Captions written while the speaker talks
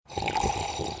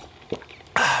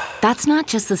That's not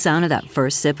just the sound of that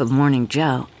first sip of Morning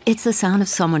Joe. It's the sound of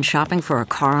someone shopping for a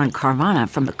car on Carvana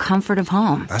from the comfort of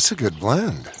home. That's a good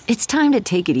blend. It's time to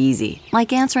take it easy,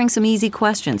 like answering some easy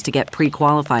questions to get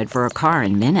pre-qualified for a car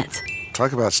in minutes.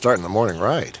 Talk about starting the morning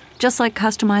right. Just like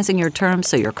customizing your terms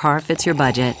so your car fits your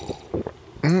budget.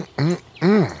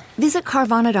 Visit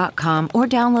Carvana.com or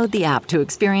download the app to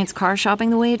experience car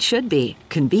shopping the way it should be.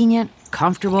 Convenient,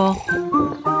 comfortable.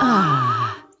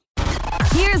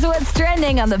 Here's what's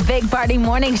trending on the Big Party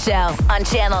Morning Show on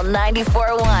Channel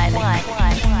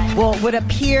 94.1. Well, it would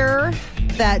appear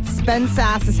that Ben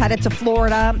Sass is headed to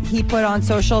Florida. He put on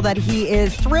social that he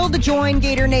is thrilled to join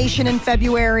Gator Nation in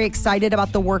February, excited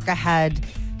about the work ahead.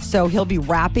 So he'll be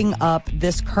wrapping up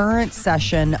this current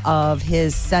session of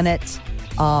his Senate,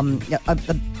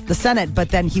 the Senate, but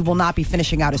then he will not be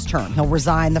finishing out his term. He'll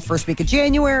resign the first week of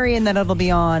January, and then it'll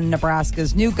be on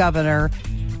Nebraska's new governor,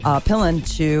 Pillen,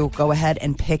 to go ahead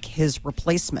and pick his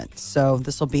replacement. So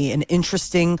this will be an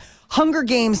interesting Hunger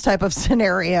Games type of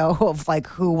scenario of like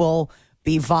who will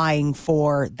be vying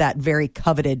for that very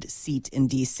coveted seat in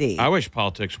D.C. I wish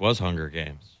politics was Hunger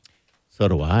Games. So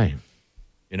do I.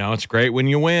 You know, it's great when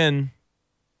you win,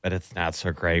 but it's not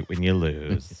so great when you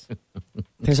lose.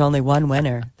 There's only one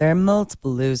winner. There are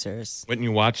multiple losers. Wouldn't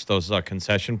you watch those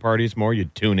concession parties more?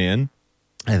 You'd tune in.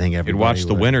 I think You'd watch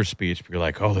the winner's speech, but you're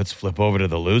like, oh, let's flip over to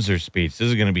the loser's speech. This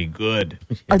is going to be good.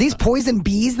 Are these poison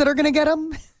bees that are going to get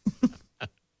him?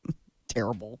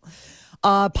 Terrible.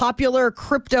 Popular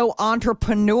crypto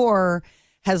entrepreneur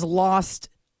has lost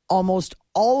almost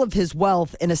all of his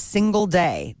wealth in a single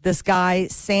day. This guy,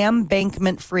 Sam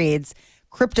Bankman-Fried's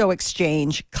crypto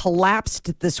exchange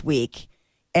collapsed this week,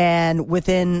 and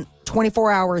within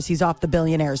 24 hours, he's off the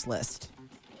billionaires list.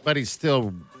 But he's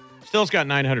still's got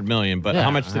 $900 million, but Yeah,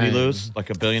 how much did he lose? Like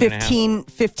 $1.5 billion?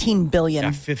 15 billion. Yeah,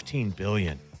 $15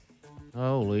 billion.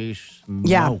 Holy smokes.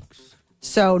 Yeah.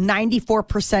 So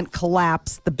 94%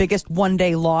 collapse, the biggest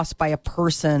one-day loss by a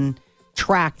person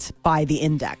tracked by the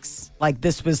index. Like,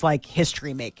 this was like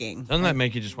history making. Doesn't that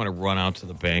make you just want to run out to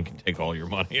the bank and take all your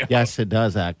money out? Yes, it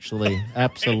does, actually.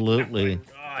 Absolutely.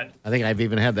 I think I've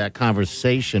even had that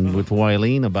conversation with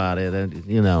Wileen about it. And,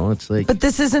 you know, it's like. But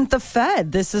this isn't the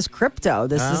Fed. This is crypto.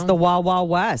 This is the Wild Wild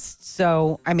West.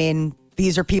 So, I mean,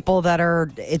 these are people that are,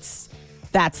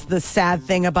 that's the sad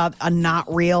thing about a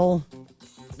not real.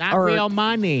 Not real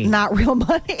money. Not real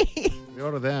money.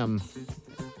 Go to them.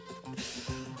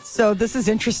 So this is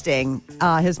interesting.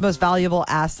 His most valuable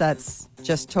assets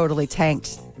just totally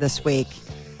tanked this week.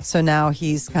 So now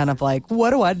he's kind of like,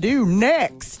 what do I do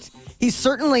next? He's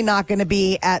certainly not going to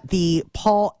be at the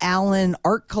Paul Allen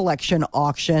art collection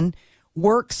auction.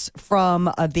 Works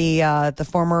from the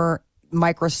former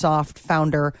Microsoft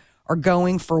founder are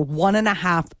going for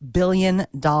 $1.5 billion.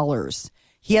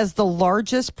 He has the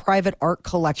largest private art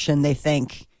collection, they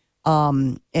think.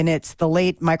 And it's the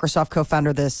late Microsoft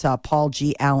co-founder, this Paul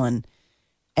G. Allen.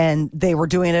 And they were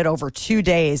doing it over 2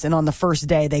 days. And on the first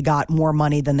day, they got more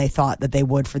money than they thought that they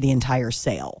would for the entire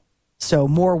sale. So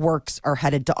more works are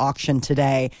headed to auction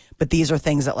today. But these are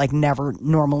things that like never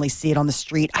normally see it on the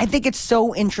street. I think it's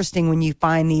so interesting when you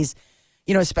find these,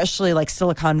 you know, especially like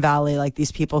Silicon Valley, like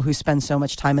these people who spend so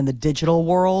much time in the digital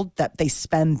world, that they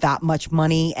spend that much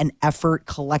money and effort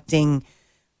collecting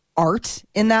art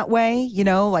in that way, you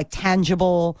know, like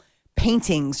tangible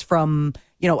paintings from,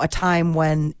 you know, a time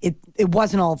when it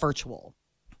wasn't all virtual.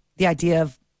 The idea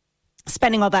of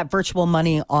spending all that virtual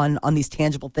money on these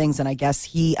tangible things, and I guess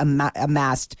he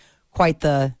amassed quite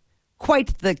the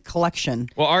collection.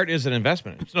 Well, art is an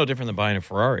investment. It's no different than buying a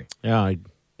Ferrari. Yeah,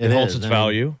 it holds its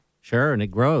value. Sure, and it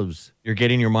grows. You're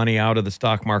getting your money out of the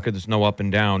stock market. There's no up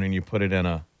and down, and you put it in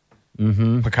a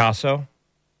Picasso.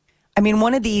 I mean,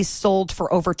 one of these sold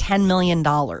for over $10 million,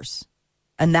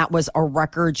 and that was a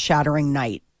record-shattering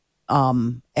night.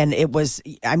 And it was,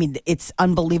 I mean, it's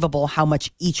unbelievable how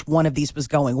much each one of these was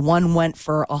going. One went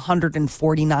for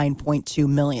 $149.2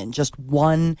 million, just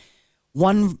one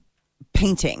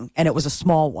painting, and it was a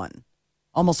small one,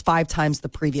 almost 5 times the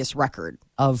previous record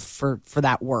for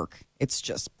that work. It's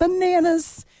just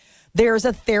bananas. There's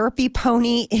a therapy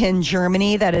pony in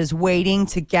Germany that is waiting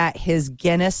to get his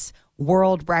Guinness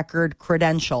World Record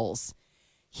credentials.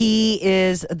 He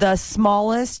is the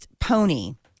smallest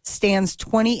pony, stands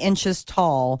 20 inches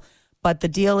tall, but the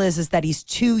deal is that he's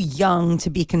too young to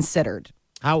be considered.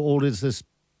 How old is this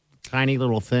tiny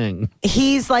little thing?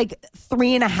 He's like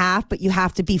 3.5, but you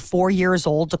have to be 4 years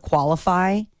old to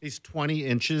qualify. He's 20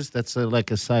 inches. That's like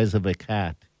the size of a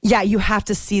cat. Yeah, you have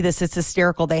to see this. It's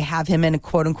hysterical. They have him in,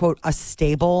 quote unquote, a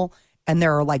stable, and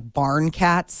there are like barn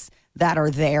cats that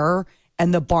are there,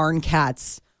 and the barn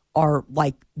cats are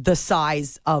like the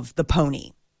size of the pony.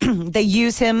 They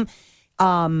use him.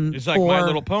 He's like My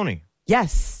Little Pony.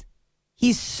 Yes.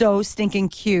 He's so stinking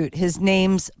cute. His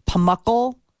name's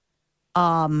Pamuckle,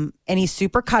 and he's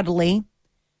super cuddly.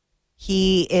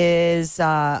 He is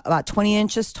about 20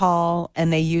 inches tall,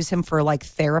 and they use him for like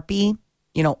therapy,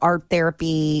 art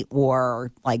therapy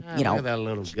or like, Look at that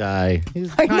little guy.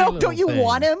 I know. Don't you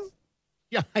want him?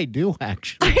 Yeah, I do,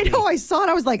 actually. I know. I saw it.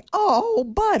 I was like, oh,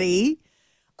 buddy.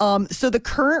 So the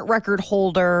current record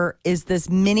holder is this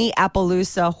mini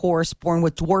Appaloosa horse born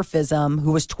with dwarfism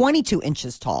who was 22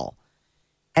 inches tall.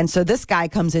 And so this guy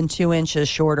comes in 2 inches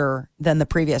shorter than the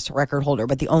previous record holder.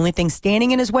 But the only thing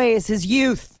standing in his way is his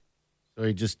youth. So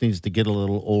he just needs to get a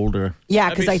little older. Yeah,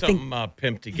 because I think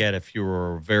pimp to get if you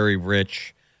were very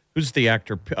rich. Who's the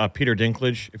actor? Peter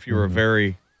Dinklage. If you were a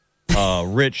very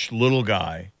rich little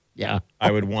guy, yeah,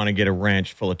 I would want to get a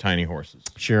ranch full of tiny horses.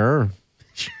 Sure.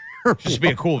 Just be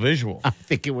a cool visual. I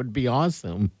think it would be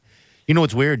awesome. You know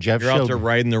what's weird? You're out there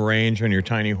riding the range on your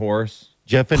tiny horse.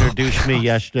 Jeff introduced me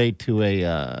yesterday to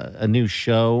a new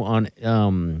show on.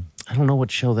 I don't know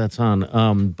what show that's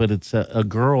on, but it's a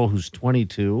girl who's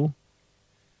 22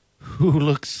 who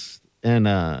looks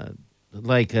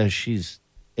like she's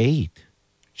 8.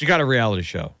 She got a reality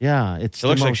show. Yeah, it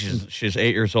looks like she's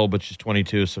 8 years old, but she's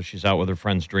 22, so she's out with her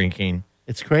friends drinking.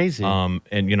 It's crazy. And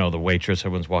the waitress,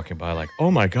 everyone's walking by like,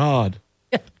 oh my God.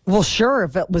 Well, sure.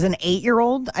 If it was an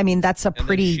 8-year-old, I mean, that's a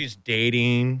pretty. She's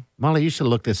dating. Molly, you should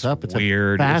look this up. It's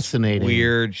weird. Fascinating. It's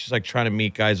weird. She's like trying to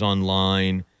meet guys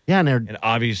online. Yeah, and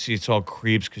obviously it's all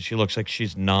creeps because she looks like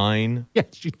she's 9. Yeah,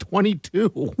 she's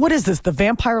 22. What is this? The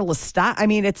Vampire Lestat? I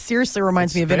mean, it seriously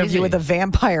reminds me of Interview with a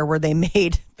Vampire, where they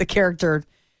made the character.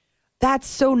 That's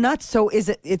so nuts. So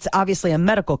it's obviously a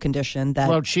medical condition that.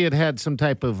 Well, she had some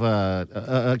type of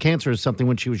cancer or something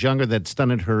when she was younger that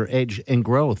stunted her age and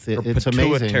growth. It's pituitary.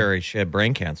 amazing. She had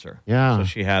brain cancer. Yeah. So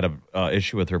she had a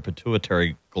issue with her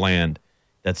pituitary gland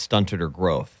that stunted her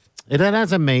growth.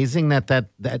 That's amazing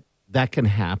that can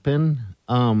happen.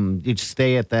 You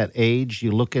stay at that age. You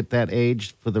look at that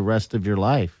age for the rest of your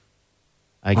life,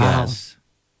 I guess.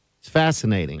 It's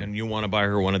fascinating. And you want to buy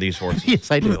her one of these horses? Yes,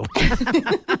 I do.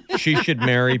 She should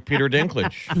marry Peter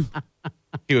Dinklage.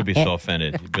 He would be so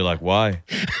offended. He'd be like, why?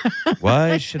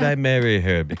 Why should I marry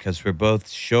her? Because we're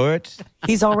both short?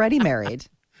 He's already married.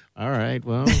 All right.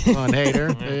 Well, come on,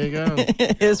 hater. There you go.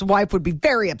 His wife would be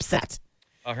very upset.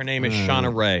 Her name is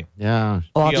Shauna Ray. Yeah.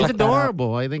 Well, she's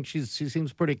adorable. I think she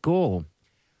seems pretty cool.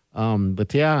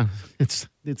 But yeah, it's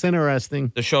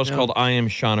interesting. The show's called I Am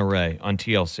Shauna Ray on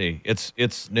TLC.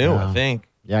 It's new, I think.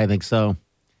 Yeah, I think so.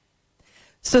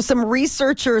 So some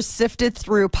researchers sifted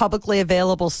through publicly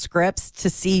available scripts to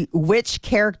see which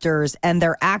characters and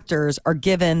their actors are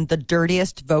given the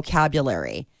dirtiest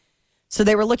vocabulary. So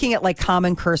they were looking at like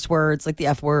common curse words like the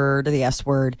F word or the S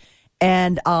word.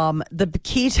 And the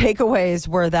key takeaways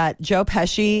were that Joe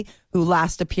Pesci, who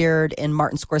last appeared in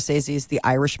Martin Scorsese's The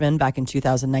Irishman back in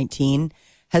 2019,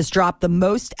 has dropped the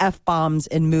most F-bombs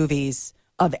in movies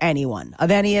of anyone, of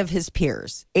any of his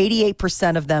peers.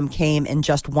 88% of them came in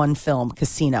just one film,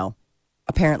 Casino.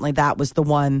 Apparently that was the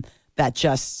one that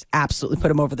just absolutely put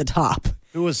him over the top.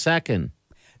 Who was second?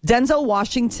 Denzel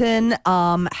Washington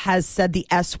has said the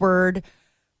S word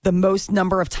the most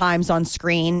number of times on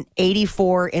screen,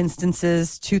 84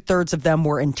 instances. 2/3 of them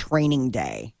were in Training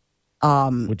Day.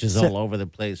 Which is all over the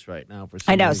place right now. For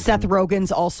some I know. reason. Seth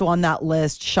Rogen's also on that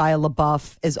list. Shia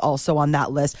LaBeouf is also on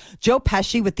that list. Joe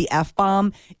Pesci with the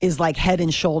F-bomb is like head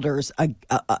and shoulders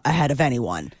ahead of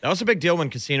anyone. That was a big deal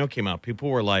when Casino came out. People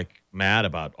were like mad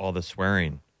about all the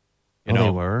swearing.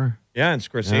 They were? Yeah, in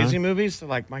Scorsese movies, they're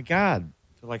like, my God.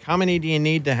 They're like, how many do you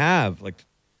need to have? Like,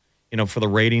 for the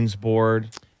ratings board.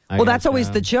 Well, that's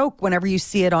always the joke whenever you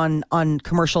see it on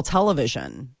commercial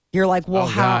television. You're like, well,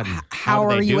 how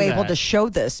are you able to show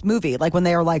this movie? Like when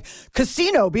they are like,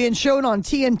 Casino being shown on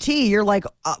TNT, you're like,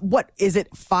 what, is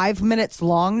it 5 minutes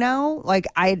long now? Like,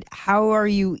 how are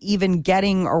you even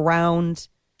getting around?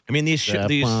 I mean, these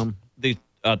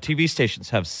TV stations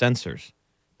have censors.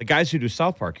 The guys who do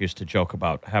South Park used to joke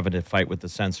about having to fight with the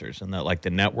censors and that like the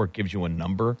network gives you a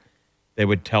number. They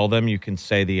would tell them you can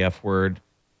say the F word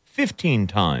 15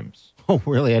 times. Oh,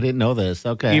 really? I didn't know this.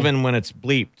 Okay. Even when it's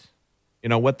bleeped.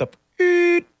 What the...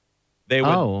 They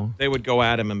would go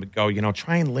at him and go,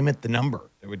 try and limit the number.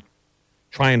 They would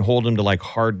try and hold him to like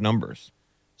hard numbers.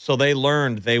 So they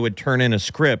learned they would turn in a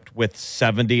script with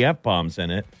 70 F-bombs in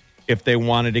it if they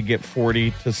wanted to get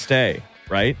 40 to stay,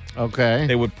 right? Okay.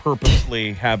 They would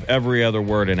purposely have every other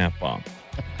word an F-bomb.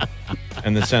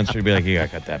 And the censor would be like, I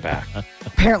got that back.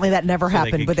 Apparently that never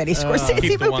happened with any Scorsese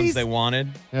keep movies. the ones they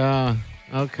wanted. Yeah,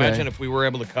 okay. Imagine if we were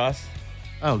able to cuss.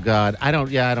 Oh, God. I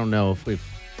don't know if we've...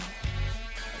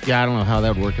 Yeah, I don't know how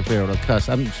that would work if they were to cuss.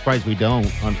 I'm surprised we don't,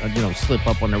 slip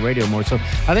up on the radio more. So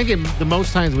I think the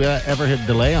most times we ever hit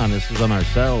delay on this is on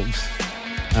ourselves,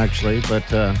 actually.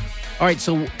 But all right,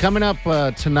 so coming up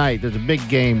tonight, there's a big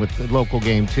game with the local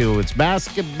game too. It's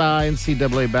basketball.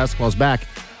 NCAA basketball's back,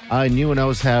 and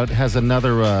UNO has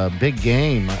another big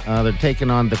game. They're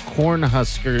taking on the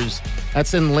Cornhuskers.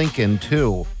 That's in Lincoln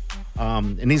too.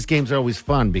 And these games are always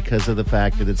fun because of the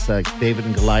fact that it's like David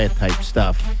and Goliath type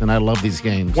stuff. And I love these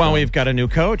games. Well, we've got a new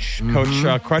coach,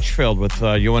 Coach Crutchfield with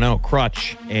UNO,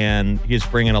 Crutch, and he's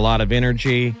bringing a lot of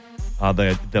energy.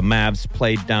 The Mavs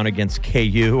played down against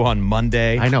KU on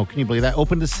Monday. I know. Can you believe that?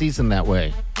 Opened the season that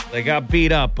way. They got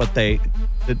beat up, but they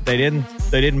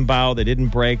didn't bow. They didn't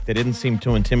break. They didn't seem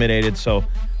too intimidated. So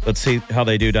let's see how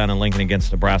they do down in Lincoln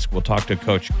against Nebraska. We'll talk to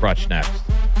Coach Crutch next.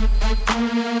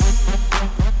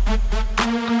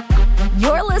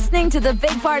 You're listening to the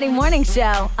Big Party Morning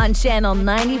Show on Channel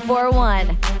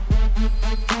 94.1.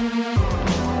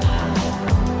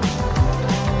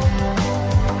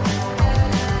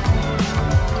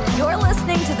 You're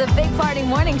listening to the Big Party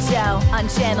Morning Show on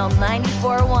Channel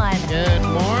 94.1. Good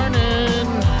morning.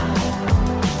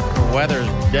 The weather's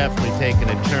definitely taken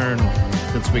a turn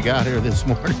since we got here this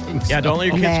morning. Yeah, don't let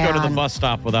your kids go to the bus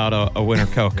stop without a winter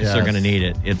coat because they're going to need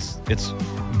it. It's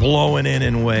blowing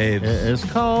in waves. It's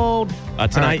cold.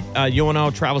 Tonight, UNO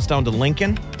travels down to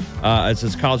Lincoln. It's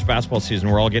his college basketball season.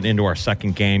 We're all getting into our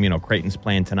second game. Creighton's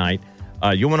playing tonight.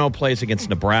 UNO plays against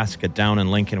Nebraska down in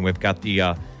Lincoln. We've got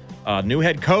the new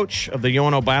head coach of the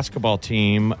UNO basketball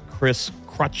team, Chris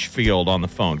Crutchfield, on the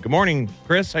phone. Good morning,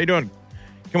 Chris. How you doing?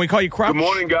 Can we call you Crutch? Good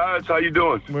morning, guys. How you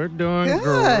doing? We're doing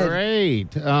Good. great.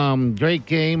 Great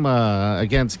game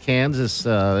against Kansas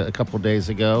a couple days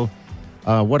ago.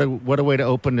 What a way to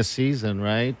open the season,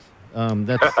 right?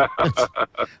 That's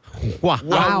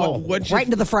wow. Right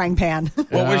into the frying pan.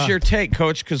 What was your take,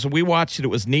 Coach? Because we watched it. It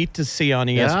was neat to see on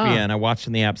ESPN. Yeah. I watched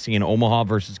in the app seeing Omaha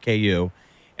versus KU.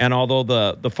 And although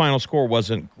the final score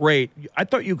wasn't great, I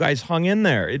thought you guys hung in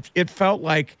there. It felt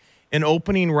like an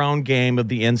opening round game of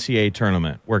the NCAA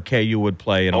tournament where KU would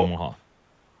play in Omaha.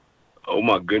 Oh,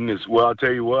 my goodness. Well, I'll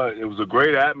tell you what. It was a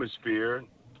great atmosphere.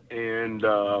 And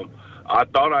I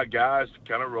thought our guys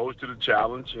kind of rose to the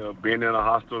challenge, being in a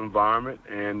hostile environment.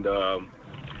 And,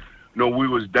 we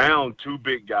was down two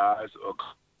big guys.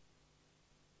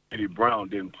 Eddie Brown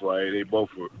didn't play. They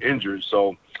both were injured.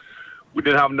 So we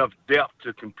didn't have enough depth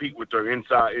to compete with their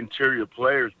interior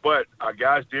players. But our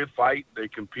guys did fight. They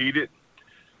competed.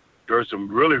 There were some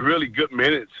really, really good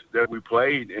minutes that we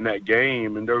played in that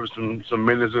game. And there were some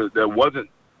minutes that wasn't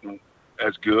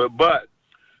as good. But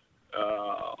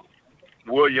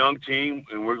we're a young team,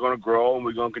 and we're going to grow, and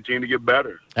we're going to continue to get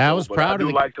better. I was proud of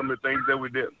I do like some of the things that we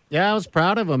did. Yeah, I was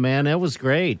proud of them, man. It was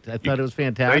great. I thought it was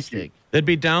fantastic. They'd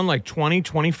be down like 20,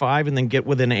 25, and then get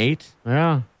within 8.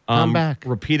 Yeah, come back.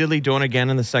 Repeatedly doing again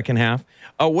in the second half.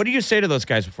 What do you say to those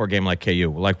guys before a game like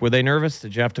KU? Like, were they nervous?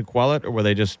 Did you have to quell it, or were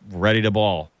they just ready to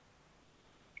ball?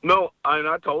 No,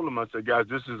 I told them, I said, guys,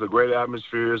 this is a great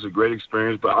atmosphere. It's a great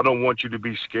experience, but I don't want you to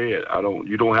be scared.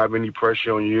 You don't have any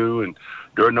pressure on you, and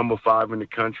they're number 5 in the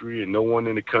country, and no one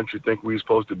in the country think we're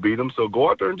supposed to beat them. So go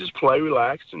out there and just play,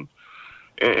 relax,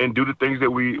 and do the things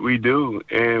that we do.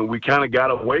 And we kind of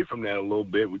got away from that a little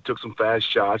bit. We took some fast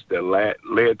shots that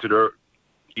led to their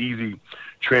easy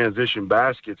transition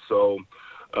baskets. So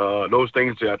those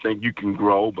things that I think you can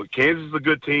grow. But Kansas is a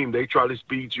good team. They try to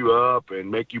speed you up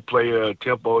and make you play at a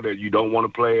tempo that you don't want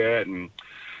to play at.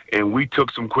 And we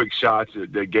took some quick shots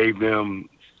that gave them,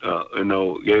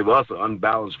 gave us an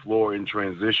unbalanced floor in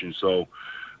transition. So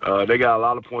they got a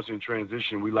lot of points in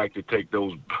transition. We like to take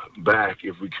those back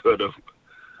if we could have.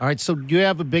 All right, so you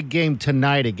have a big game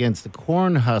tonight against the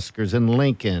Cornhuskers in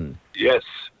Lincoln. Yes.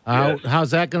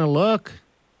 How's that going to look?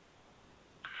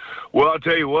 Well, I'll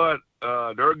tell you what.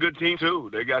 They're a good team, too.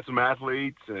 They got some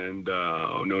athletes, and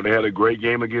they had a great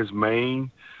game against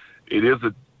Maine. It is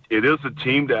a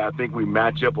team that I think we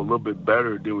match up a little bit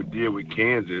better than we did with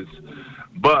Kansas,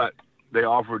 but they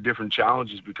offer different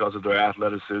challenges because of their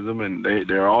athleticism, and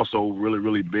they're also really,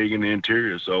 really big in the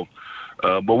interior. So,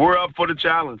 but we're up for the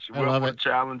challenge. We're up for the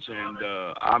challenge, and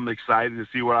I'm excited to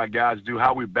see what our guys do,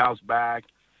 how we bounce back,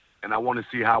 and I want to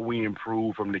see how we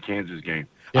improve from the Kansas game.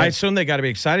 Yeah. I assume they got to be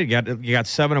excited. You got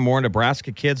 7 or more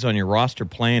Nebraska kids on your roster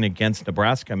playing against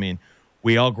Nebraska. I mean,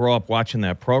 we all grow up watching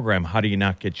that program. How do you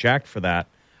not get jacked for that?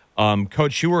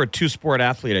 Coach, you were a 2-sport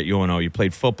athlete at UNO. You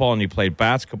played football and you played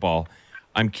basketball.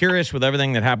 I'm curious, with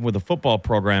everything that happened with the football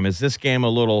program, is this game a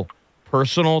little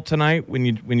personal tonight when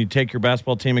you take your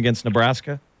basketball team against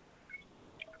Nebraska?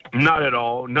 Not at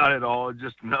all. Not at all.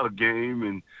 Just another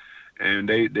game, and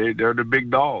they're the big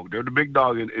dog. They're the big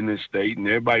dog in this state, and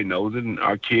everybody knows it, and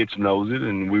our kids knows it,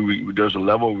 and there's a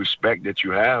level of respect that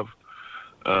you have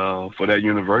for that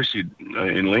university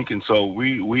in Lincoln. So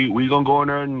we gonna go in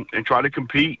there and try to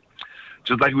compete,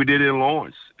 just like we did in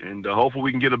Lawrence, and hopefully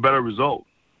we can get a better result.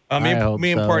 Me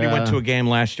and Party went to a game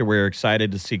last year. We were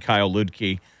excited to see Kyle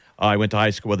Ludke. I went to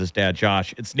high school with his dad,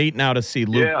 Josh. It's neat now to see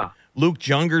Luke. Yeah. Luke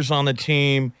Junger's on the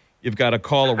team. You've got a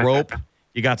call a rope.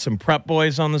 You got some prep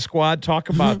boys on the squad. Talk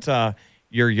about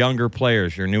your younger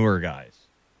players, your newer guys.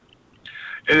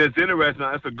 And it's interesting.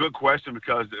 That's a good question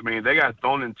because, I mean, they got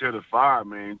thrown into the fire,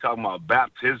 man. Talking about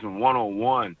baptism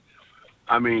 101.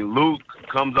 I mean, Luke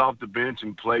comes off the bench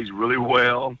and plays really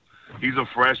well. He's a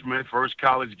freshman, first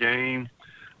college game.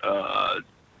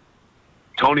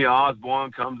 Tony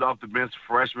Osborne comes off the bench,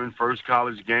 freshman, first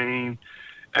college game.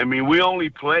 I mean, we only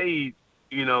played,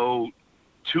 2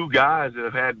 guys that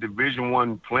have had Division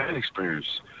I playing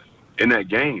experience in that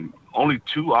game. Only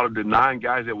 2 out of the 9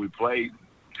 guys that we played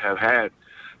have had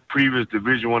previous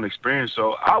Division I experience.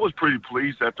 So I was pretty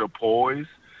pleased that they're poised.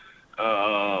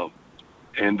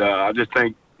 And I just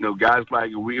think, guys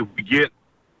like if we get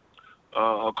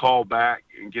a call back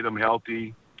and get them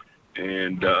healthy,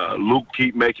 and Luke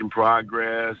keep making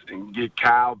progress and get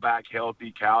Kyle back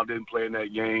healthy. Kyle didn't play in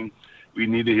that game. We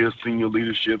needed his senior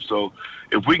leadership. So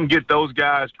if we can get those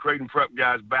guys, Creighton Prep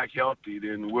guys, back healthy,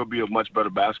 then we'll be a much better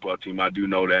basketball team. I do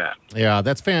know that. Yeah,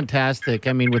 that's fantastic.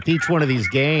 I mean, with each one of these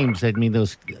games,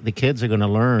 the kids are going to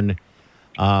learn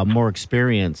more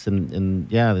experience, and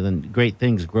then great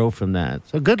things grow from that.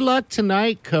 So good luck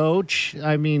tonight, Coach.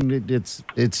 I mean,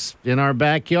 it's in our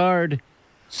backyard.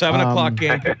 7 o'clock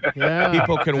game. Yeah,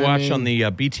 people can watch on the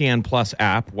BTN Plus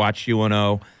app. Watch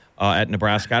UNO at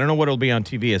Nebraska. I don't know what it'll be on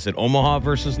TV. Is it Omaha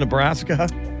versus Nebraska?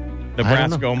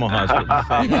 Nebraska Omaha.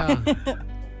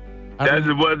 That's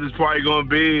what it's probably going to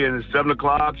be. And it's 7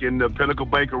 o'clock in the Pinnacle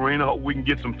Bank Arena. Hope we can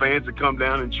get some fans to come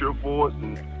down and cheer for us.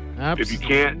 And if you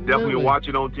can't, definitely watch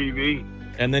it on TV.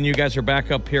 And then you guys are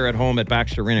back up here at home at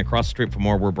Baxter Arena, across the street from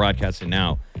where we're broadcasting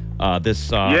now.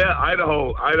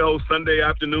 Idaho, Sunday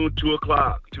afternoon, 2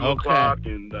 o'clock. 2 o'clock,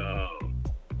 and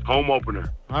home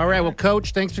opener. All right, well,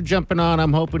 Coach, thanks for jumping on.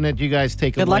 I'm hoping that you guys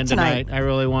take a win tonight. I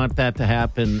really want that to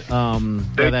happen.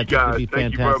 Thank you, guys. Be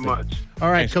Thank you very much. All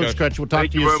right, Coach Crutch, we'll talk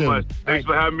to you soon. Thank you very much. Thanks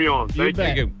for having me on.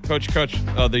 Thank you. Coach,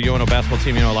 the UNO basketball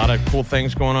team, a lot of cool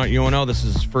things going on at UNO. This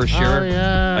is his first year.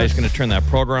 He's going to turn that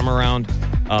program around.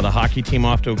 The hockey team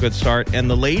off to a good start. And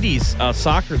the ladies,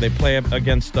 soccer, they play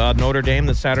against Notre Dame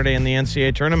this Saturday in the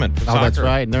NCAA tournament for soccer. That's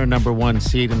right. And they're number 1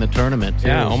 seed in the tournament, too.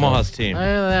 Yeah, Omaha's team.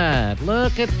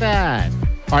 Look at that.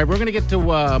 All right, we're going to get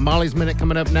to Molly's Minute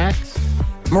coming up next.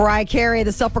 Mariah Carey,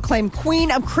 the self-proclaimed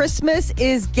queen of Christmas,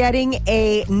 is getting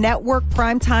a network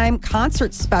primetime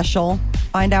concert special.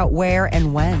 Find out where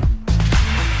and when.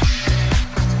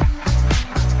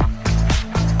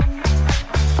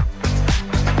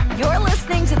 You're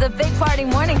listening to the Big Party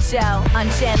Morning Show on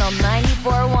Channel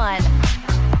 94.1.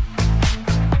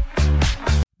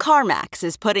 CarMax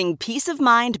is putting peace of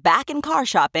mind back in car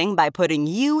shopping by putting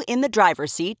you in the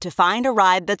driver's seat to find a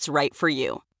ride that's right for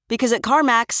you. Because at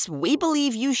CarMax, we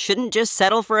believe you shouldn't just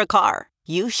settle for a car.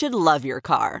 You should love your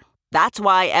car. That's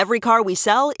why every car we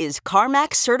sell is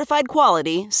CarMax certified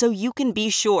quality, so you can be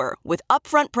sure with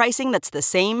upfront pricing that's the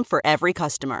same for every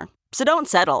customer. So don't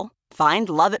settle. Find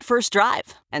love at first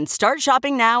drive and start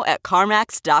shopping now at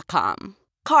CarMax.com.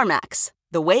 CarMax,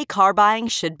 the way car buying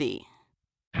should be.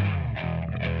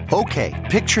 Okay,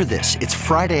 picture this. It's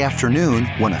Friday afternoon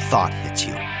when a thought hits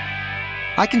you.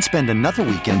 I can spend another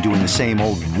weekend doing the same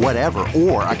old whatever,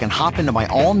 or I can hop into my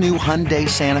all-new Hyundai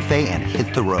Santa Fe and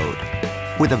hit the road.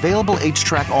 With available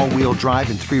H-Track all-wheel drive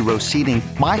and 3-row seating,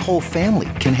 my whole family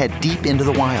can head deep into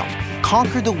the wild.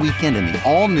 Conquer the weekend in the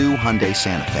all-new Hyundai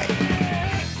Santa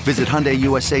Fe. Visit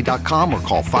HyundaiUSA.com or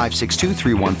call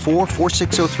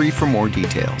 562-314-4603 for more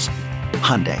details.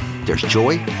 Hyundai, there's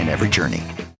joy in every journey.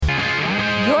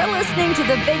 You're listening to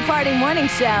the Big Party Morning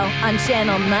Show on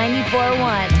Channel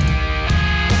 94.1.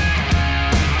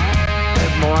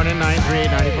 Good morning,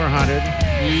 938-9400.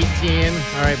 ETN.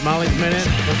 All right, Molly's Minute.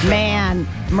 Man,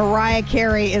 Mariah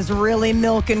Carey is really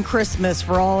milking Christmas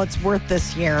for all it's worth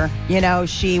this year.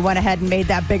 She went ahead and made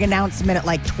that big announcement at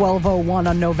like 12:01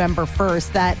 on November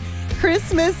 1st that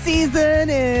Christmas season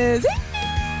is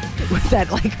with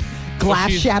that like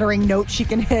glass-shattering note she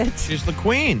can hit. She's the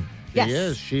queen.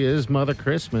 Yes. She is Mother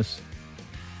Christmas.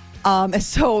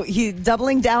 So he's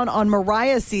doubling down on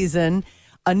Mariah season.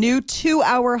 A new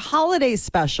 2-hour holiday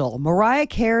special, Mariah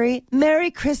Carey,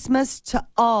 Merry Christmas to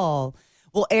All,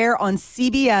 will air on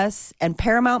CBS and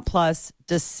Paramount Plus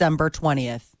December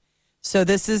 20th. So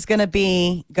this is going to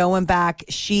be going back.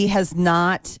 She's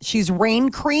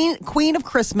reigned queen of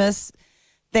Christmas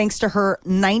thanks to her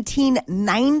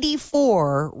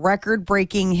 1994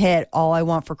 record-breaking hit, All I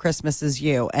Want for Christmas Is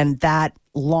You. And that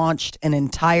launched an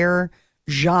entire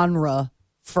genre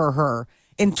for her.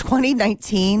 In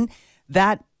 2019,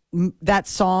 that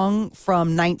song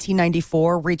from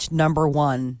 1994 reached number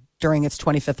one during its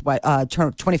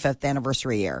 25th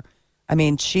anniversary year. I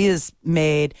mean, she's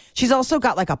also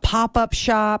got like a pop-up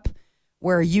shop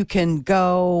where you can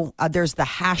go. There's the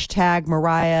hashtag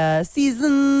Mariah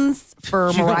Seasons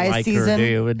for Mariah Season. Her, do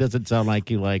you? It doesn't sound like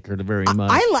you like her very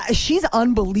much. She's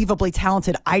unbelievably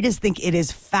talented. I just think it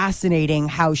is fascinating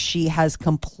how she has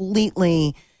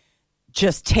completely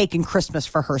just taken Christmas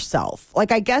for herself.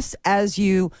 Like, I guess as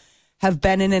you have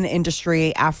been in an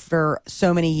industry after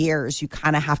so many years, you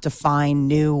kind of have to find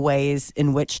new ways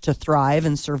in which to thrive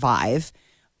and survive.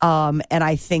 And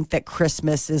I think that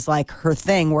Christmas is like her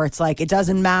thing, where it's like, it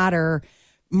doesn't matter.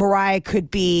 Mariah could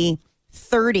be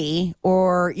 30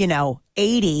 or,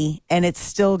 80, and it's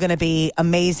still going to be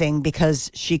amazing because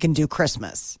she can do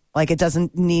Christmas. Like, it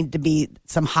doesn't need to be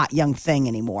some hot young thing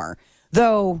anymore.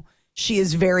 Though she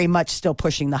is very much still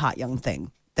pushing the hot young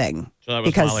thing. So that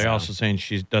was Molly also saying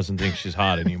she doesn't think she's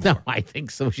hot anymore. No, I think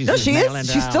so. She is.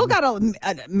 She's still got an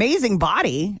amazing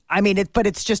body. I mean,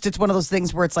 it's one of those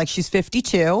things where it's like she's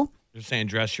 52. You're saying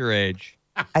dress your age.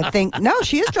 I think no,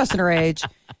 she is dressing her age.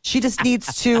 She just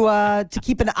needs to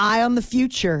keep an eye on the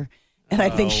future, and I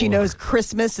think she knows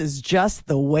Christmas is just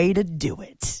the way to do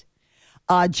it.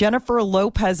 Jennifer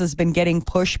Lopez has been getting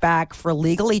pushback for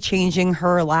legally changing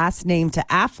her last name to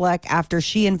Affleck after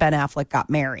she and Ben Affleck got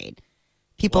married.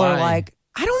 People are like,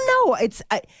 I don't know.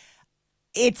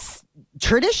 It's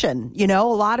tradition. A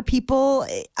lot of people,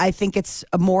 I think it's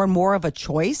more and more of a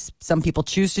choice. Some people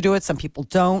choose to do it. Some people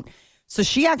don't. So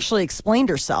she actually explained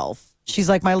herself. She's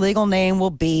like, my legal name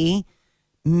will be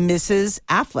Mrs.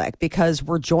 Affleck because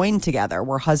we're joined together.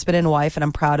 We're husband and wife, and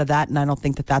I'm proud of that. And I don't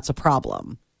think that that's a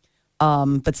problem.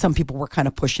 But some people were kind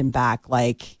of pushing back,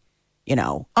 like,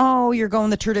 oh, you're going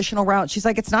the traditional route. She's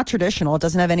like, it's not traditional. It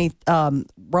doesn't have any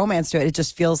romance to it. It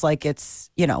just feels like it's,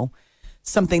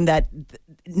 something that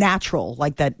natural,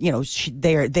 like that,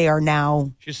 they are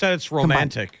now. She said it's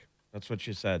romantic. Combined. That's what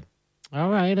she said. All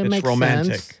right. It makes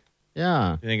romantic. Sense.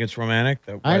 Yeah. You think it's romantic?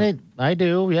 I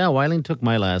do. Yeah. Weiling took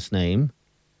my last name.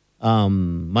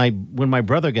 When my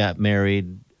brother got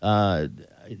married,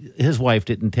 his wife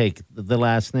didn't take the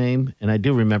last name, and I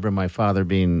do remember my father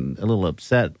being a little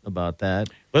upset about that.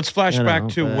 Let's flash back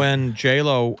to when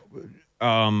J-Lo,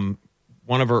 one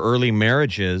of her early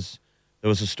marriages, there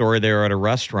was a story they were at a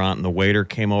restaurant, and the waiter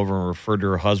came over and referred to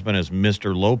her husband as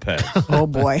Mr. Lopez. Oh,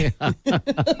 boy.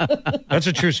 That's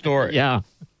a true story. Yeah.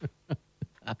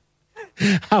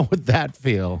 How would that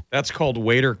feel? That's called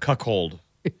waiter cuckold.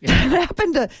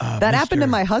 That happened to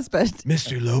my husband.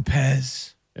 Mr.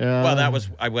 Lopez. Well,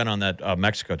 I went on that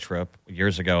Mexico trip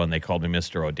years ago, and they called me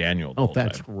Mr. O'Daniel. Oh,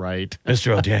 that's right.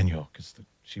 Mr. O'Daniel, because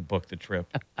she booked the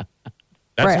trip.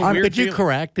 That's right. a weird Did you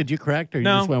correct? Or you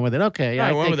just went with it? Okay. No,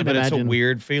 I went with it, but it's a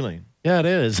weird feeling. Yeah, it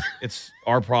is. It's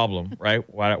our problem, right?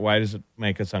 Why does it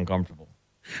make us uncomfortable?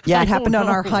 Yeah, it happened on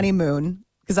our honeymoon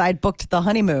because I had booked the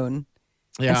honeymoon.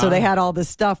 Yeah. And so they had all this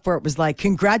stuff where it was like,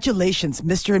 congratulations,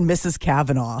 Mr. and Mrs.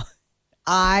 Kavanaugh.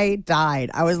 I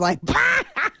died. I was like,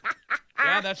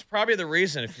 yeah, that's probably the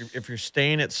reason. If you're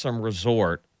staying at some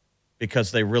resort,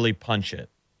 because they really punch it.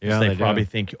 Yeah, they probably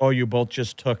think, oh, you both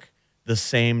just took the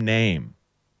same name,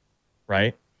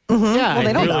 right? Mm-hmm. Yeah, well,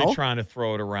 they don't really know. Trying to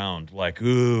throw it around like,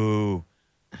 ooh,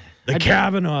 the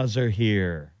Kavanaughs are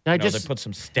here. They put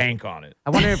some stank on it. I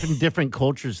wonder if in different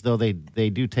cultures, though, they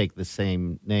do take the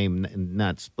same name and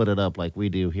not split it up like we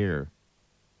do here.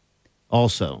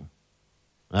 Also,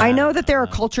 I know that there are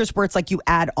cultures where it's like you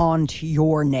add on to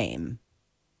your name.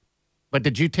 But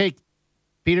did you take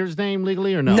Peter's name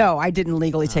legally or no? No, I didn't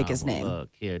legally take his name. Look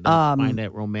here, don't find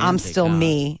that romantic. I'm still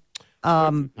me.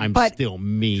 I'm still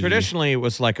me. Traditionally, it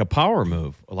was like a power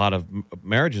move. A lot of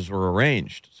marriages were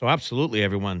arranged. So absolutely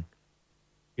everyone,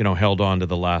 held on to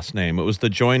the last name. It was the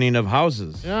joining of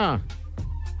houses. Yeah.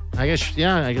 I guess,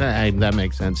 that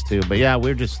makes sense too. But yeah,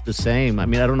 we're just the same. I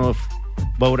mean, I don't know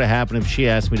what would have happened if she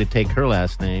asked me to take her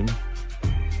last name.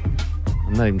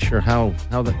 I'm not even sure how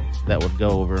that would go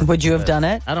over. Would you have done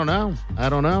it? I don't know. I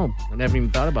never even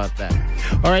thought about that.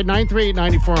 All right,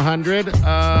 938-9400.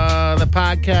 The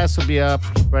podcast will be up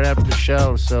right after the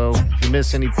show. So if you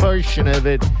miss any portion of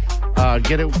it,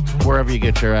 get it wherever you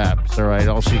get your apps. All right.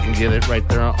 Also, you can get it right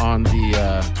there on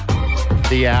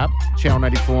the app, Channel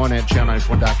 94 and at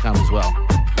channel94.com as well.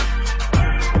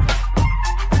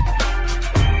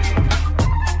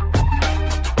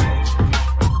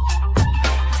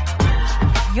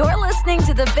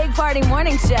 listening to the Big Party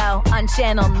Morning Show on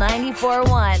Channel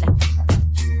 94.1.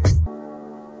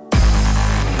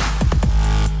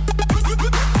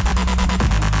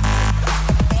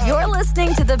 You're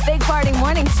listening to the Big Party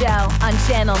Morning Show on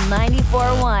Channel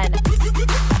 94.1.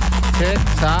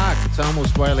 TikTok. It's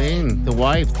almost Wileen, the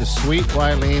wife, the sweet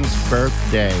Wileen's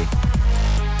birthday.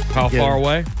 How far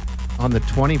away? On the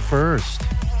 21st.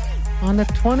 On the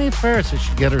 21st. I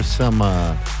should get her some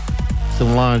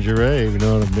lingerie, if you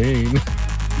know what I mean.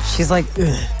 She's like,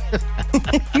 ugh.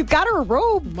 You got her a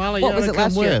robe. Molly, what was it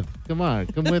last year? Come on,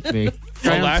 come with me.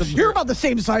 You're about the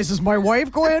same size as my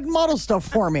wife. Go ahead and model stuff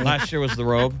for me. Last year was the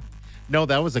robe? No,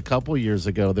 that was a couple years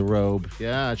ago, the robe.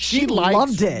 Yeah, she loved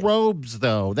likes it. robes,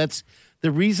 though. That's the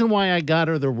reason why I got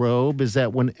her the robe is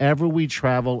that whenever we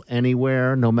travel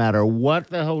anywhere, no matter what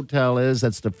the hotel is,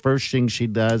 that's the first thing she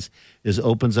does is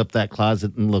opens up that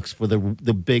closet and looks for the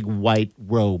big white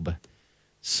robe.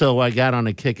 So I got on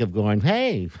a kick of going,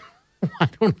 hey, why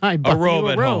don't I buy a robe you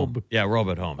a at robe? home? Yeah, robe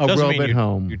at home. A robe at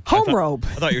home. Home robe.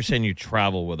 I thought you were saying you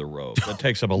travel with a robe. That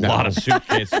takes up a lot of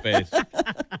suitcase space.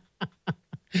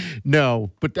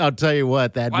 No, but I'll tell you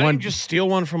what, that Why one. don't you just steal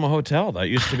one from a hotel? That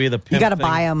used to be the pimp You got to thing.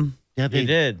 buy them. Yeah, They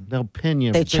did. They'll pin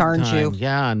you. They big charge time. you.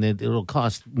 Yeah, and it'll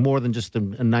cost more than just a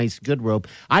nice, good robe.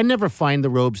 I never find the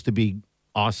robes to be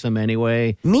awesome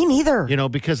anyway. Me neither. You know,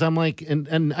 because I'm like,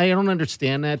 and I don't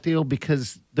understand that deal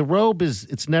because the robe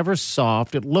it's never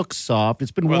soft. It looks soft.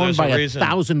 It's been worn there's by a reason.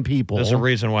 1,000 people. There's a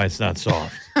reason why it's not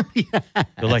soft.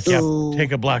 They're like, yeah,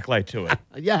 take a black light to it.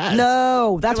 Yeah.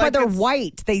 No, that's why like they're it's-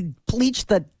 white. They bleach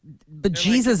the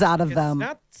bejesus out of them. It's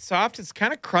not soft. It's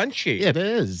kind of crunchy. It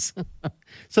is.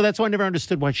 So that's why I never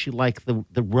understood why she liked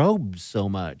the robes so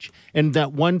much. And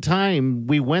that one time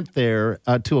we went there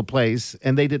to a place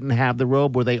and they didn't have the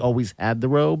robe where they always had the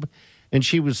robe. And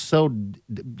she was so,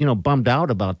 bummed out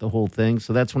about the whole thing.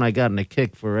 So that's when I got in a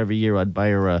kick for every year I'd buy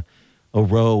her a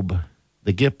robe,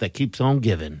 the gift that keeps on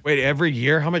giving. Wait, every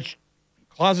year? How much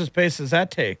closet space does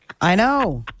that take? I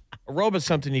know. A robe is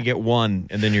something you get one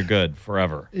and then you're good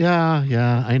forever.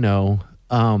 Yeah, I know.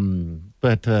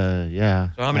 But yeah.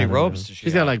 So how many I don't robes know. does she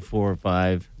She's have? got like 4 or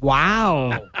 5.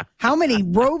 Wow. How many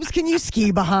robes can you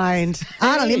ski behind?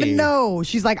 I don't even know.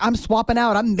 She's like, I'm swapping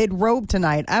out. I'm mid-robe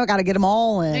tonight. I got to get them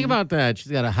all in. Think about that.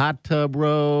 She's got a hot tub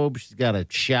robe. She's got a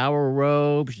shower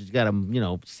robe. She's got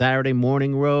a, Saturday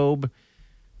morning robe.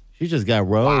 She's just got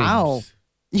robes. Wow.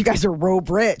 You guys are robe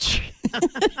rich.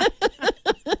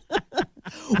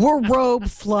 We're robe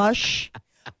flush.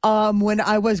 When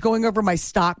I was going over my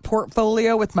stock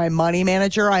portfolio with my money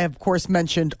manager, I, of course,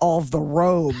 mentioned all of the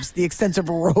robes, the extensive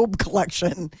robe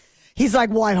collection. He's like,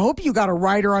 well, I hope you got a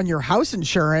rider on your house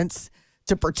insurance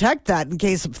to protect that in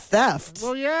case of theft.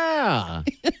 Well, yeah.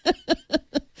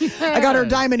 I got her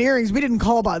diamond earrings. We didn't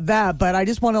call about that, but I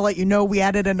just want to let you know we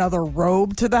added another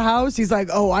robe to the house. He's like,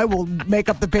 oh, I will make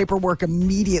up the paperwork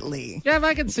immediately. Yeah, if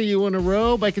I can see you in a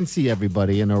robe, I can see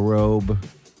everybody in a robe.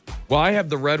 Well, I have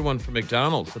the red one from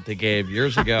McDonald's that they gave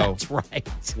years ago. That's right.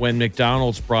 When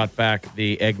McDonald's brought back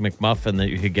the Egg McMuffin that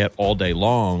you could get all day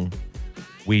long,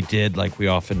 we did, like we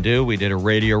often do, we did a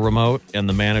radio remote, and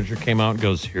the manager came out and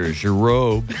goes, here's your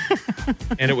robe.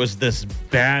 And it was this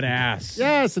badass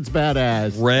Yes, it's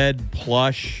badass. red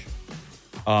plush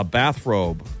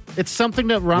bathrobe. It's something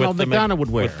that Ronald with the McDonough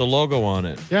would wear. With the logo on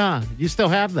it. Yeah, you still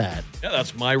have that. Yeah,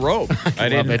 that's my robe. I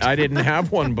didn't have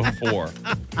one before.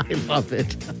 I love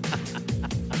it.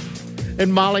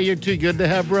 And Molly, you're too good to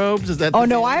have robes? Is that? Oh,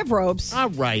 no, I have robes. All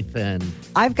right, then.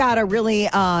 I've got a really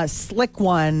slick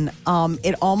one.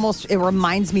 It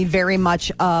reminds me very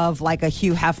much of like a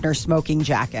Hugh Hefner smoking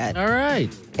jacket. All right.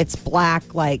 It's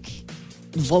black, like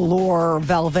velour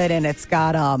velvet, and it's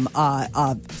got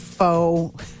a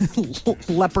faux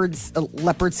leopard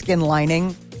skin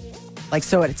lining. Like,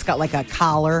 so it's got like a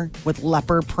collar with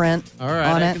leopard print All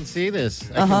right, on I it. can see this.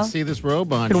 I can see this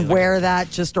robe on You you. can wear that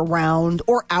just around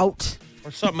or out. Or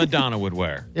something Madonna would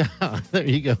wear. Yeah, there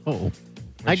you go.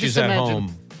 I she's just at imagine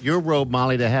home. your robe,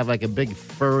 Molly, to have like a big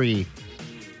furry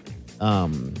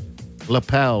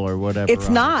lapel or whatever. It's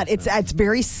on not. it. It's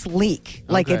very sleek.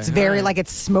 Like Okay, it's very all right. like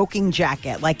it's smoking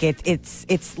jacket. Like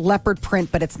it's leopard print,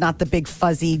 but it's not the big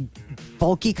fuzzy,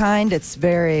 bulky kind. It's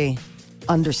very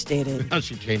understated. Now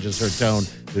she changes her tone.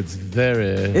 It's very.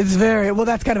 It's very well.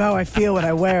 That's kind of how I feel when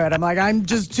I wear it. I'm like, I'm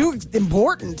just too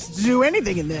important to do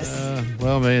anything in this.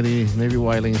 Well, maybe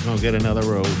Wileen's gonna get another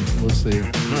robe. We'll see. All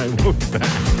right, we'll be back.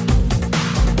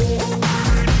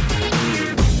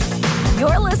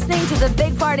 You're listening to the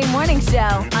Big Party Morning Show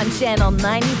on Channel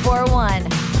 94.1.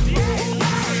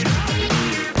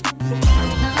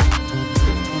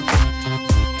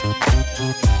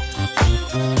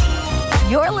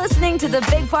 You're listening to the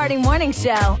Big Party Morning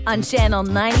Show on Channel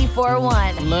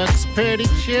 94.1. Looks pretty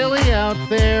chilly out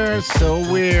there. So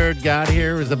weird. Got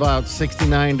here, it was about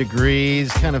 69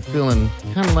 degrees. Kind of feeling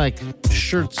like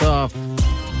shirts off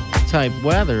type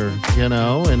weather, you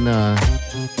know. And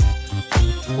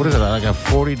what is it, like a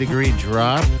 40-degree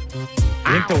drop?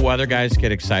 You think the weather guys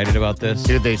get excited about this?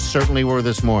 Dude, they certainly were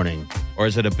this morning. Or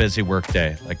is it a busy work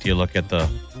day? Like, do you look at the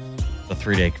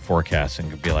 3-day forecast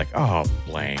and be like, oh,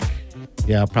 blank?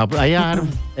 Yeah, probably. Yeah,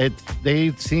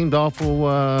 they seemed awful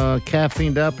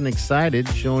caffeined up and excited,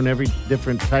 showing every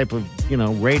different type of,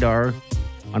 radar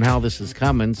on how this is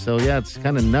coming. So, yeah, it's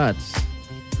kind of nuts.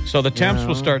 So the temps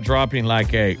will start dropping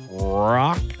like a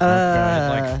rock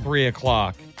at like 3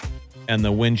 o'clock, and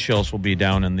the wind chills will be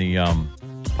down in the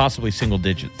possibly single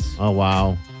digits. Oh,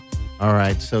 wow. All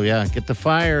right. So, yeah, get the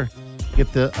fire,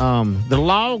 get the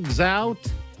logs out.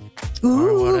 Ooh.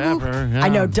 Or whatever. Yeah. I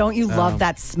know. Don't you love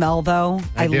that smell, though?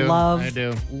 I do.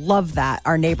 Love that.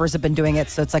 Our neighbors have been doing it.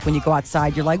 So it's like when you go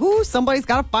outside, you're like, ooh, somebody's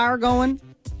got a fire going.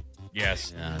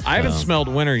 Yes. I haven't smelled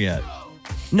winter yet.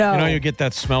 No. You get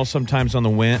that smell sometimes on the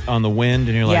wind,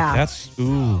 and you're like,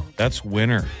 that's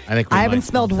winter. I haven't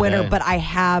smelled winter, but I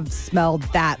have smelled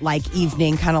that like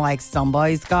evening, kind of like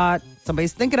somebody's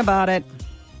thinking about it.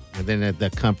 And then the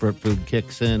comfort food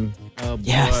kicks in. Oh, boy.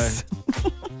 Yes.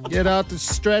 Get out the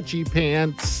stretchy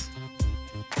pants.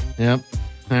 Yep.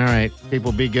 All right.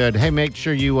 People, be good. Hey, make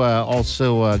sure you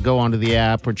also go onto the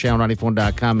app or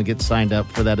channel94.com and get signed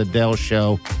up for that Adele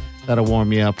show. That'll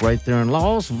warm you up right there in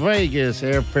Las Vegas.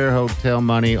 Airfare, hotel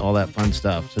money, all that fun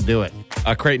stuff. So do it.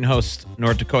 Creighton hosts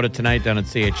North Dakota tonight down at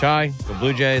CHI. Go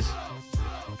Blue Jays.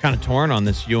 Kind of torn on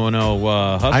this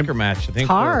UNO Husker match. I think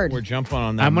we're jumping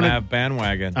on that Mav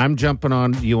bandwagon. I'm jumping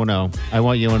on UNO. I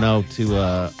want UNO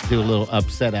to do a little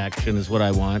upset action is what I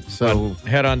want. So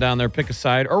head on down there, pick a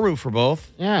side, or root for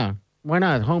both. Yeah. Why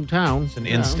not? Hometown. It's an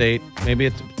in-state. Maybe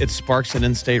it sparks an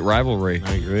in-state rivalry.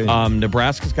 I agree.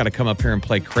 Nebraska's got to come up here and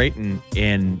play Creighton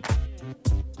in,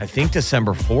 I think,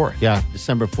 December 4th. Yeah,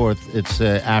 December 4th. It's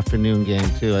an afternoon game,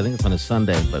 too. I think it's on a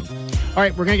Sunday. But all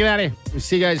right, we're going to get out of here. We'll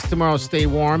see you guys tomorrow. Stay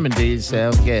warm and be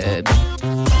so good.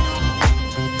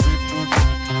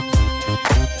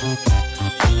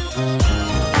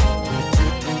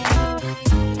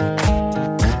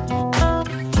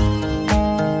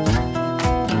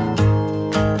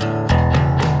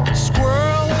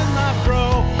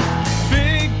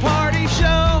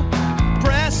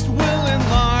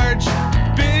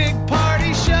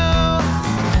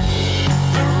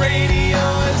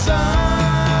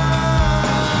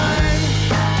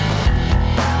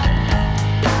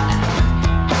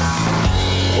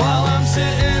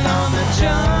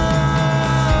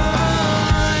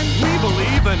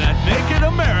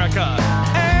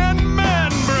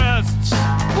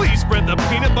 The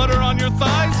peanut butter on your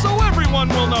thighs so everyone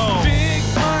will know. Big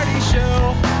party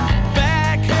show.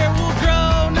 Back hair will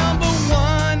grow. Number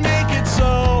one, make it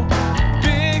so.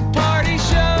 Big party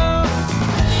show.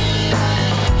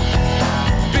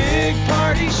 Big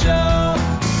party show.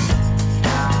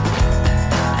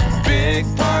 Big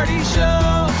party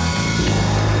show.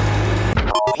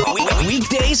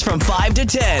 Weekdays from 5 to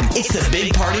 10. It's the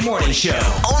Big Party Morning Show.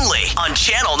 Only on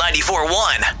Channel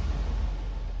 94.1.